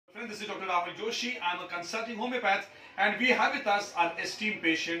This is Dr. Rahul Joshi. I am a consulting homeopath, and we have with us our esteemed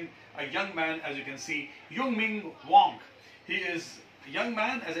patient, a young man, as you can see, Young-Ming Wong. He is a young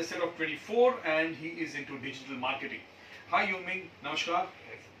man, as I said, of 24, and he is into digital marketing. Hi, Young-Ming. Namaskar.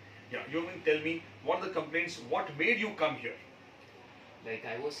 Yeah, Young-Ming, tell me, what are the complaints? What made you come here? Like,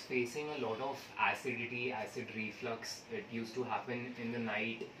 I was facing a lot of acidity, acid reflux. It used to happen in the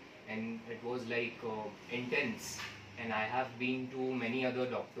night, and it was like intense. And I have been to many other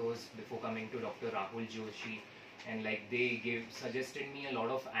doctors before coming to Dr. Rahul Joshi, and like they suggested me a lot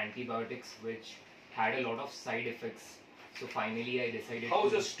of antibiotics which had a lot of side effects. So finally I decided. How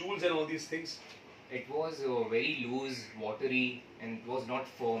was the stools and all these things? It was very loose, watery, and it was not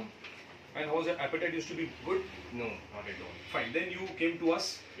firm. And how was your appetite? Used to be good? No, not at all. Fine. Then you came to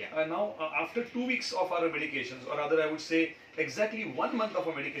us. Yeah. Now, after 2 weeks of our medications, or rather I would say exactly 1 month of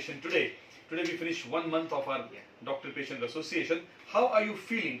our medication today we finish 1 month of our doctor-patient association. How are you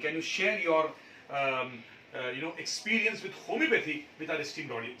feeling? Can you share your experience with homeopathy with our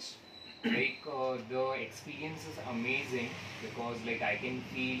esteemed audience? Like the experience is amazing because like I can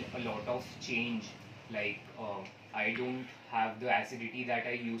feel a lot of change. Like I don't have the acidity that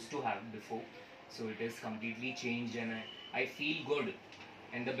I used to have before, so it is completely changed, and I feel good.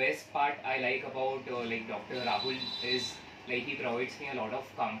 And the best part I like about like Dr. Rahul is like he provides me a lot of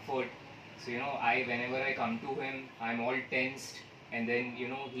comfort. So whenever I come to him, I'm all tensed, and then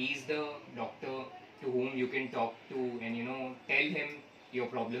he's the doctor to whom you can talk to and tell him your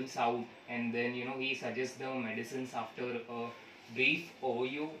problems out, and then he suggests the medicines after a brief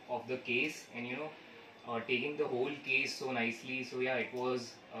overview of the case, and taking the whole case so nicely. So yeah, it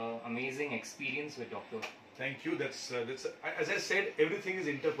was amazing experience with doctor. Thank you. That's as I said, everything is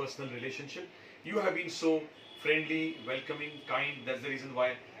interpersonal relationship. You have been so friendly, welcoming, kind. That's the reason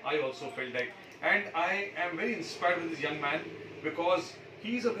why I also felt like, and I am very inspired with this young man because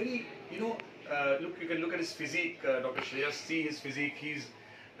he's a very look. You can look at his physique, Dr. Shreyas. See his physique. He's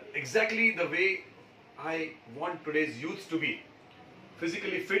exactly the way I want today's youth to be.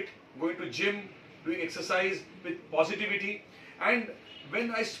 Physically fit, going to gym, doing exercise with positivity. And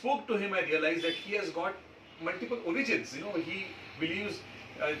when I spoke to him, I realized that he has got multiple origins. He believes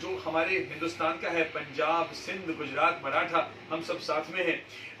जो हमारे हिंदुस्तान का है, पंजाब, सिंध, गुजरात, मराठा, हम सब साथ में हैं.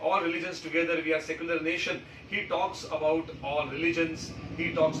 All religions together, we are secular nation. He talks about all religions.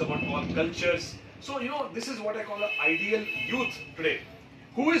 He talks about all cultures. So this is what I call an ideal youth today,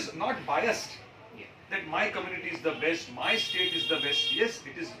 who is not biased. That my community is the best, my state is the best. Yes,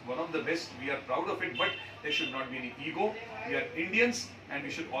 it is one of the best. We are proud of it, but there should not be any ego. We are Indians, and we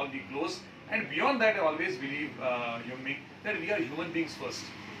should all be close. And beyond that, I always believe, Young-Ming, that we are human beings first,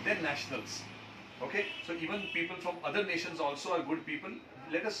 then nationals. Okay? So even people from other nations also are good people.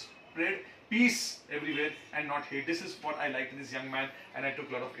 Let us spread peace everywhere and not hate. This is what I liked in this young man, and I took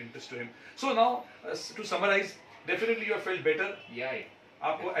a lot of interest to him. So now, to summarize, definitely you have felt better. Yeah.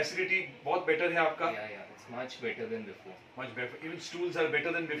 आपको acidity बहुत better है आपका. Yeah, it's much better than before. Much better. Even stools are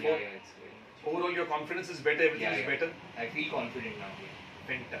better than before. Yeah, it's very much. Overall, your confidence is better. Everything is better. I feel confident now.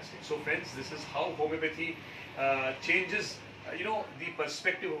 Fantastic. So, friends, this is how homeopathy changes, the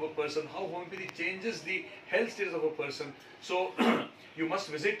perspective of a person. How homeopathy changes the health status of a person. So, you must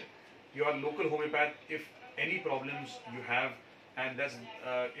visit your local homeopath if any problems you have, and that's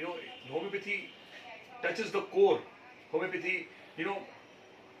homeopathy touches the core. Homeopathy,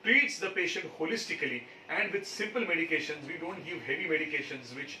 treats the patient holistically, and with simple medications. We don't give heavy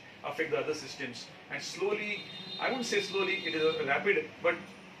medications which affect the other systems. And slowly, I won't say slowly, it is a rapid, but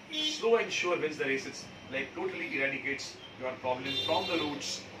slow and sure wins the race. It's like totally eradicates your problem from the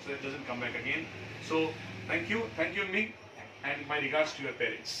roots, so it doesn't come back again. So thank you, Young-Ming, and my regards to your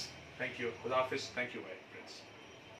parents. Thank you. Khuda Hafiz. Thank you. Bye.